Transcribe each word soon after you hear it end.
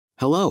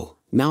Hello,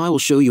 now I will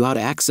show you how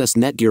to access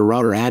NETGEAR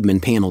Router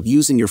Admin Panel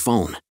using your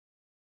phone.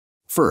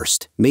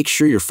 First, make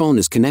sure your phone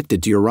is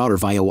connected to your router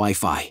via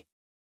Wi-Fi.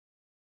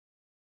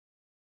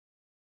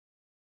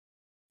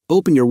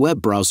 Open your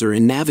web browser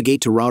and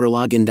navigate to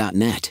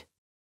routerlogin.net.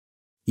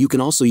 You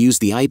can also use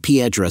the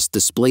IP address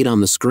displayed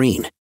on the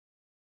screen.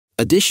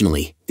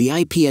 Additionally, the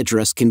IP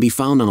address can be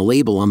found on a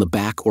label on the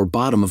back or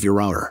bottom of your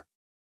router.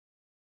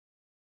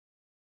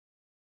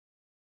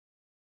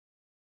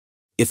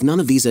 If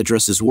none of these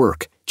addresses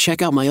work, check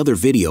out my other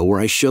video where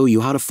I show you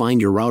how to find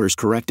your router's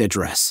correct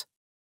address.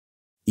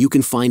 You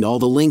can find all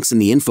the links in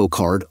the info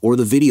card or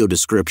the video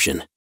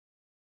description.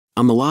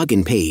 On the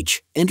login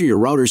page, enter your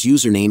router's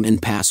username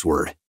and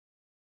password.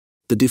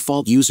 The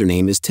default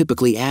username is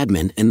typically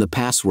admin and the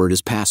password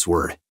is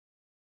password.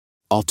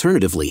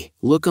 Alternatively,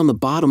 look on the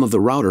bottom of the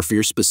router for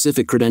your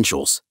specific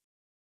credentials.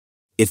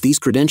 If these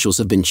credentials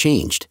have been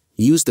changed,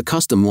 use the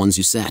custom ones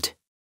you set.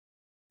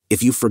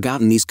 If you've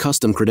forgotten these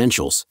custom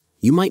credentials,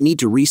 you might need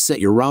to reset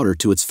your router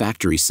to its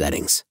factory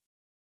settings.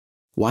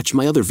 Watch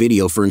my other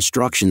video for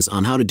instructions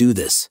on how to do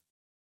this.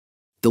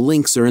 The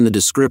links are in the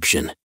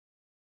description.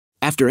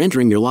 After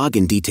entering your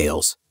login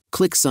details,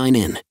 click Sign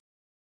In.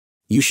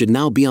 You should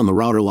now be on the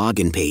router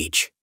login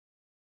page.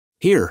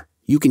 Here,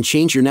 you can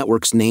change your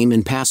network's name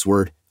and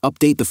password,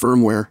 update the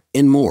firmware,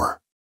 and more.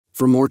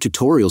 For more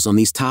tutorials on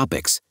these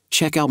topics,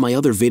 check out my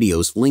other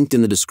videos linked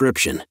in the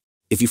description.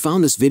 If you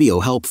found this video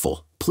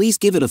helpful, please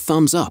give it a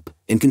thumbs up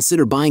and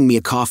consider buying me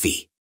a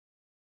coffee.